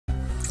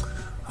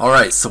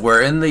Alright, so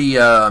we're in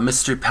the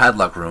mystery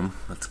padlock room.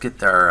 Let's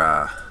get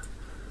our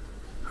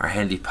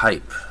handy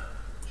pipe.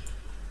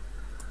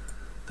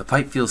 The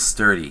pipe feels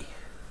sturdy.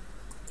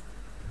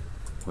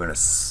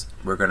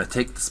 We're gonna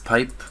take this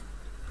pipe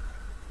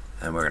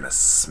and we're gonna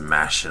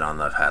smash it on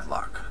the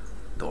padlock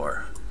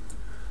door.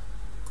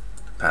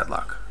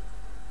 Padlock.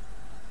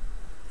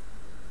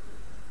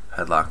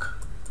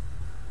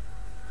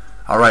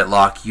 Alright,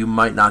 Lock, you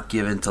might not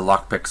give in to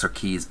lockpicks or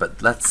keys,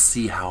 but let's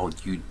see how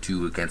you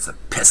do against a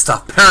pissed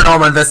off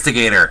paranormal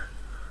investigator.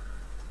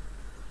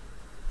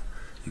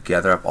 You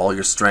gather up all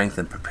your strength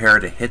and prepare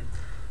to hit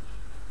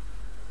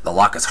the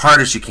lock as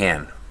hard as you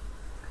can.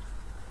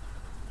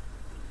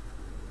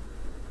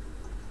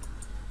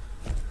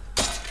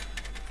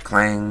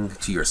 Clang.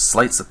 To your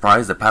slight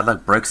surprise, the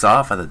padlock breaks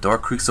off and the door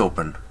creaks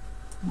open.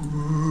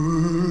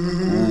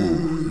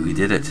 Ooh, we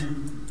did it.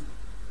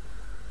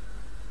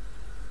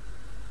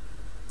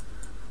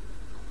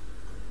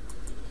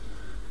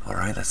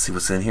 Alright, let's see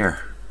what's in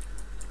here.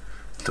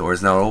 The door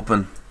is now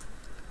open.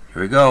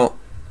 Here we go.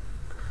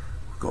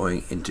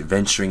 We're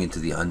venturing into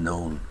the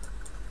unknown.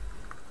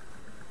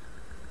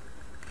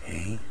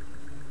 Okay.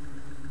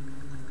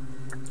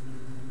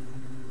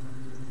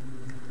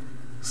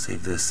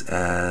 Save this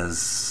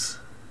as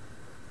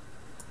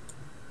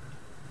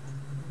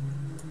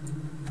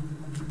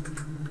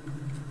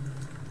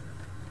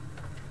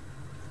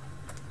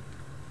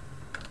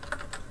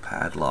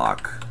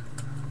padlock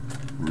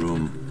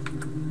room.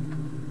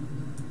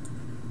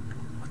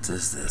 What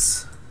is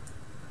this?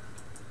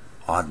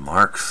 Odd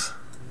marks.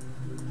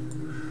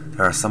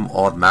 There are some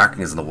odd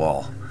markings on the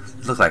wall.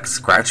 They look like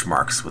scratch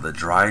marks with a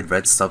dried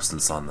red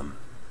substance on them.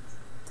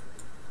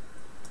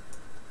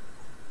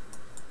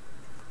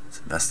 Let's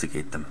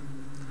investigate them.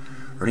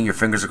 Running your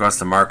fingers across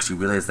the marks, you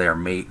realize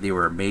they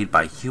were made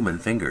by human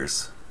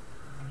fingers.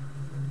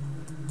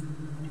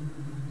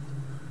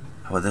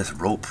 How about this?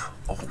 Rope.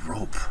 Oh,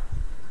 rope.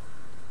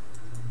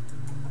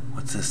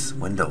 What's this?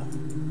 Window.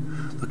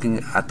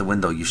 Looking at the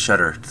window, you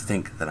shudder to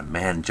think that a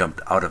man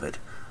jumped out of it,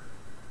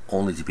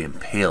 only to be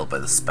impaled by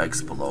the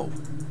spikes below.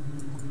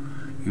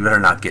 You better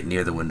not get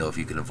near the window if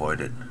you can avoid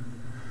it.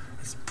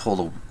 Let's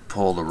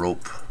pull the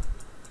rope.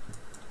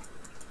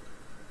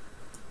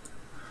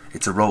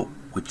 It's a rope,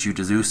 which you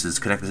deduce is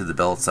connected to the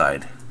belt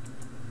side.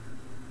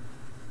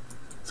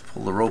 Let's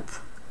pull the rope.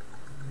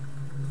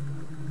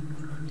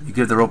 You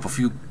give the rope a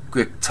few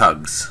quick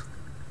tugs.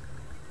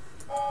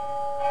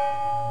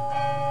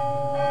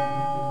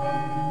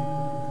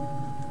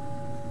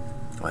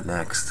 What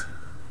next?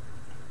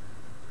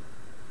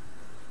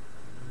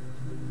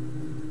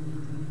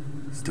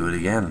 Let's do it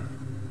again.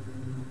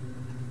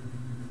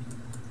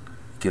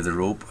 Give the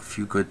rope a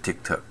few good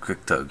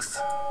quick tugs.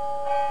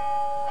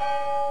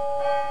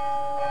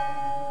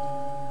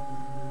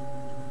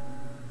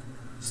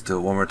 Let's do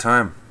it one more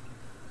time.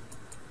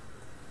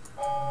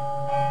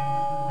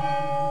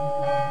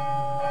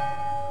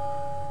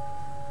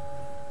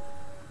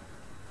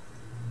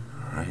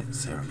 Alright,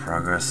 save our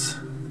progress.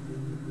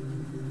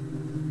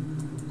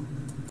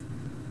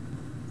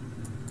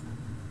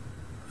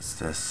 What's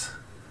this?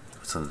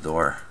 What's on the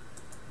door?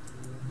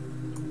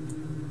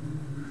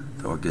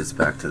 Door gets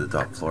back to the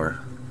top floor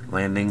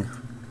landing.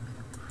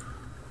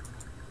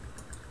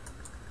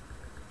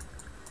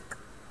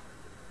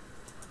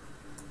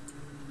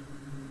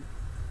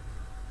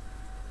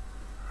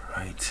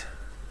 Right.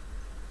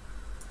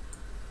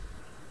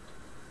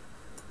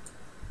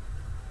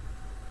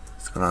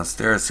 Let's go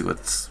downstairs, see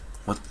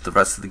what the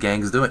rest of the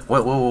gang is doing.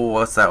 Whoa,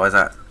 what's that? What's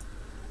that?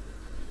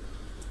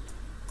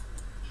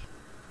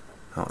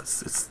 Oh,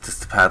 it's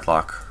just a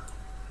padlock.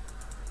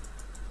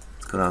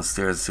 Let's go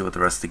downstairs and see what the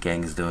rest of the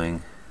gang is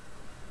doing.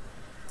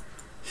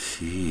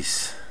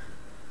 Jeez.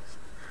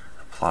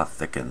 The plot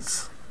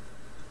thickens.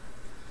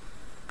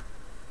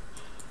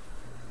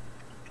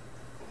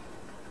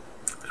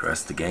 What the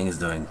rest of the gang is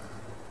doing.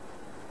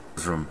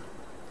 This room.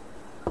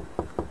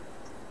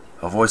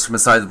 A voice from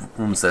inside the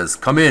room says,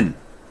 "Come in."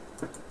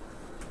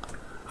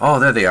 Oh,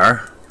 there they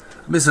are.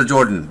 Mr.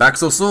 Jordan, back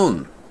so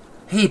soon.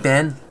 Hey,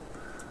 Ben.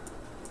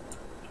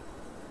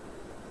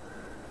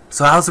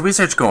 So how's the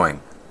research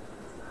going?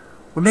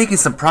 We're making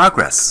some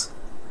progress.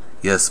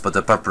 Yes, but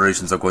the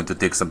preparations are going to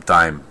take some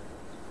time.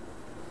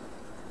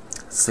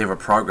 Save our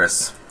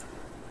progress.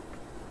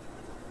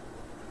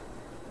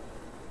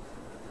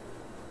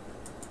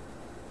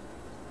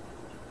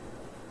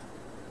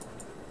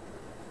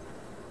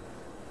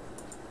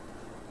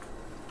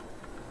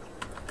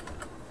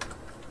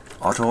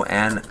 Otto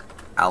and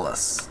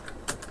Alice.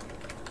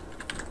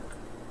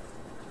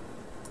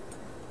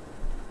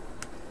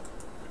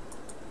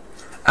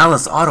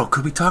 Alice, Otto,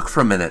 could we talk for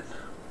a minute?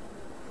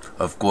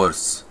 Of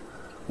course.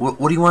 What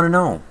do you want to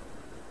know?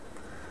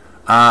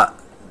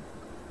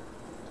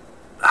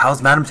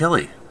 How's Madame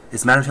Tilly?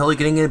 Is Madame Tilly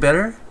getting any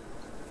better?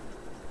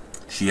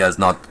 She has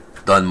not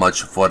done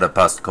much for the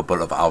past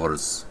couple of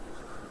hours.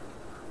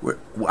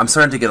 I'm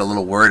starting to get a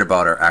little worried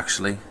about her,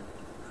 actually.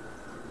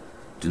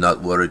 Do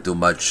not worry too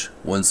much.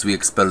 Once we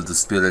expel the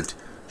spirit,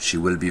 she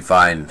will be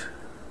fine.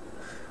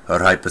 Her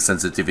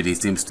hypersensitivity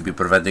seems to be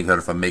preventing her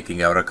from making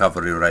a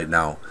recovery right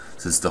now,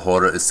 since the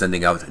horror is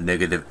sending out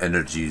negative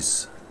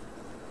energies.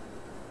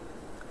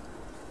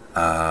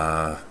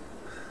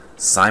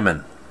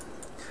 Simon.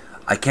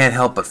 I can't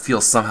help but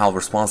feel somehow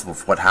responsible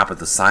for what happened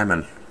to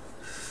Simon.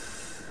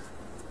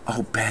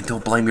 Oh, Ben,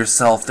 don't blame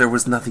yourself. There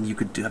was nothing you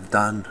could have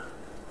done.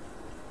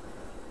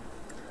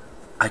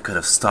 I could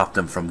have stopped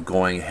him from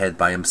going ahead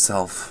by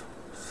himself.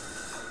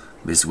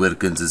 Miss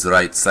Wilkins is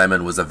right.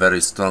 Simon was a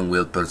very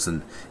strong-willed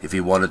person. If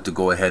he wanted to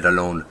go ahead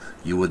alone,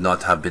 you would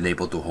not have been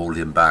able to hold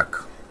him back.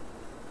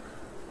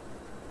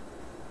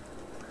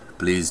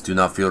 Please do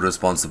not feel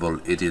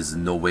responsible. It is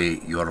no way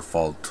your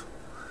fault.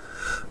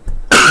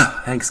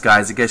 Thanks,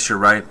 guys. I guess you're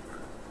right.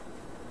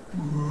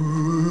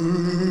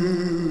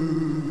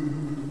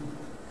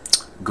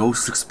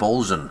 Ghost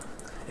expulsion.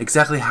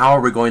 Exactly how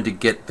are we going to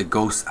get the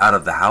ghost out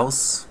of the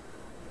house?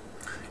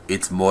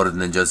 It's more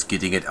than just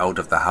getting it out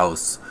of the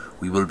house.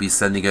 We will be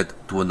sending it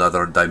to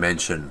another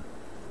dimension.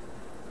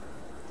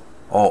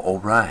 Oh,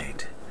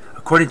 alright.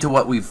 According to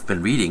what we've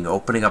been reading,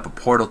 opening up a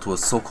portal to a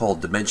so-called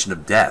dimension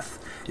of death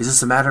is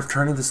just a matter of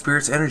turning the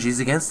spirit's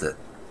energies against it.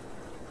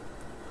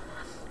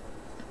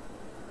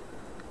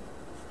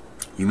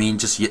 You mean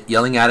just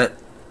yelling at it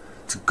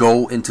to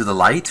go into the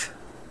light?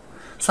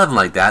 Something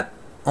like that,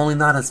 only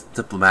not as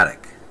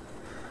diplomatic.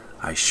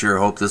 I sure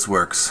hope this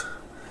works.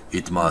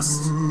 It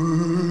must.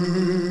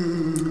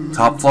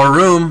 Top floor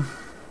room.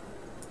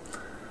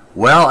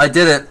 Well, I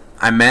did it.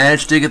 I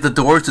managed to get the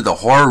door to the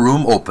horror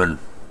room open.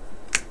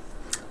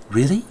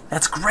 Really?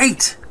 That's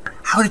great!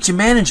 How did you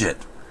manage it?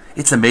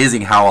 It's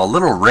amazing how a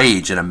little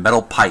rage in a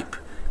metal pipe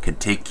can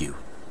take you.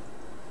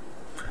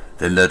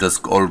 Then let us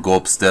all go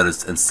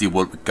upstairs and see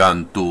what we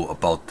can do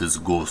about this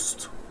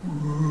ghost.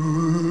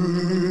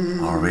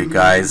 Alright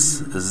guys,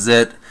 this is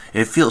it.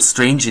 It feels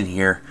strange in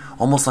here,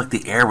 almost like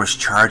the air was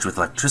charged with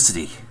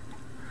electricity.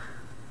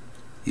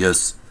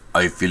 Yes,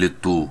 I feel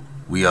it too.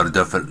 We are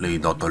definitely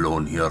not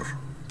alone here.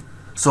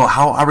 So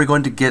how are we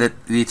going to get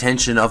the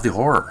attention of the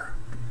horror?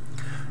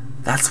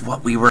 That's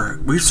what we were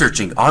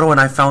researching. Otto and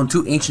I found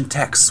 2 ancient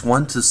texts,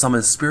 one to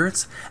summon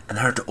spirits, and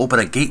the other to open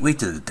a gateway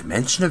to the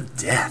dimension of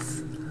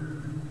death.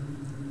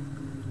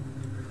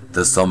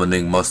 The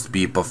summoning must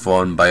be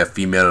performed by a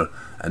female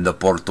and the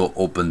portal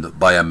opened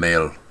by a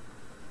male.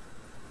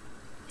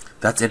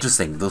 That's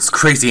interesting. Those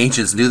crazy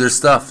ancients knew their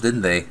stuff,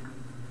 didn't they?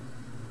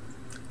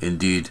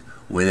 Indeed.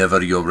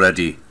 Whenever you're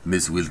ready,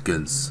 Miss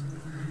Wilkins.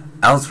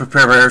 Alice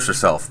prepares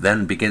herself,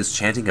 then begins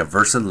chanting a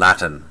verse in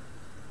Latin.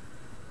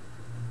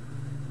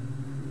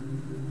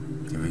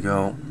 Here we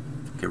go.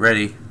 Get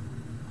ready.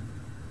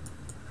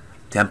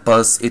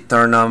 Tempus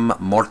aeternam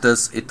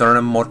mortis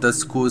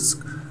quis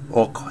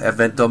hoc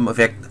eventum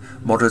effect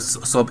mortis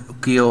sub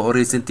quio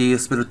recenti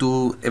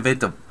spiritu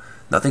eventum.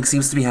 Nothing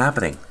seems to be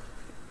happening.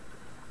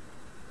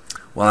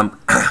 Well, I'm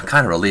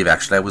kind of relieved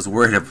actually. I was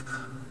worried if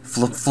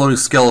floating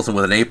skeleton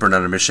with an apron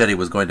and a machete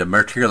was going to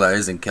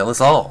materialize and kill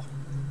us all.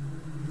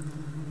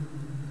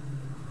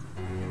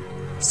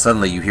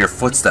 Suddenly you hear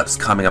footsteps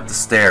coming up the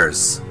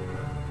stairs.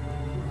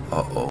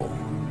 Uh-oh.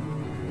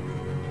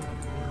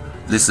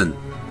 Listen,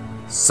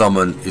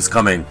 someone is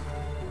coming.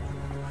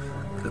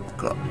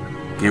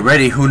 Get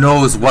ready, who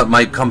knows what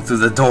might come through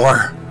the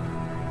door.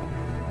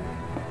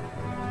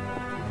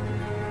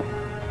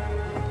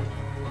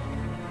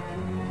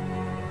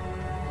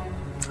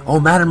 Oh,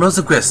 Madam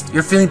Rosenquist,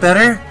 you're feeling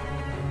better?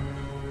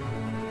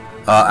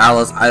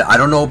 Alice, I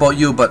don't know about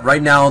you, but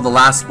right now the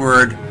last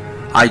word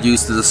I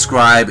use to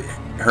describe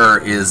her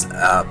is,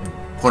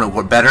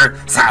 quote-unquote, better.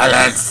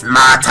 Silence,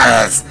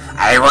 mortals!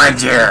 I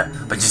warned you,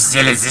 but you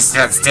still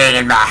insisted on staying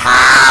in my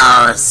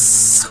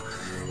house!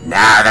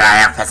 Now that I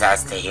have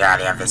possessed the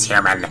humanity of this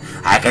human,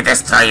 I can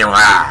destroy you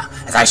all,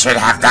 as I should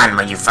have done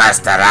when you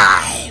first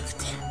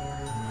arrived.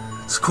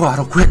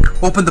 Squaddle,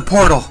 quick! Open the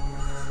portal!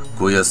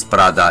 Cuyas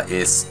Prada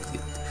is...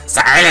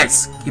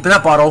 Silence! Keep it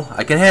up, Otto.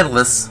 I can handle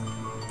this.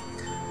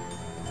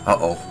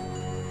 Uh-oh.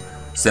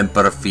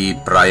 Semper Fi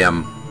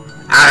Priam.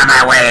 Out of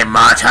my way,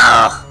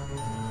 mortal!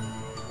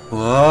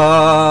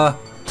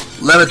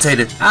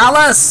 Levitated.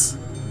 Alice!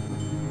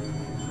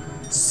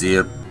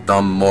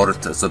 Sirtam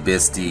mortis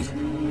obesti.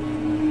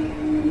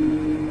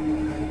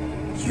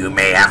 You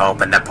may have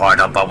opened the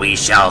portal, but we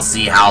shall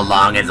see how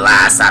long it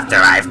lasts after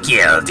I've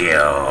killed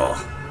you.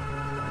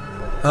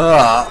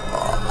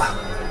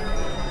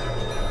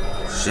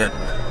 Shit.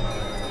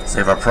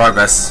 Save our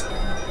progress.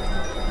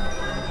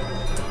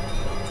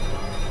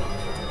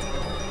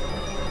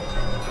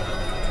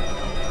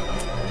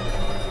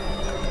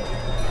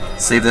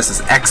 Save this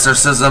as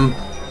exorcism.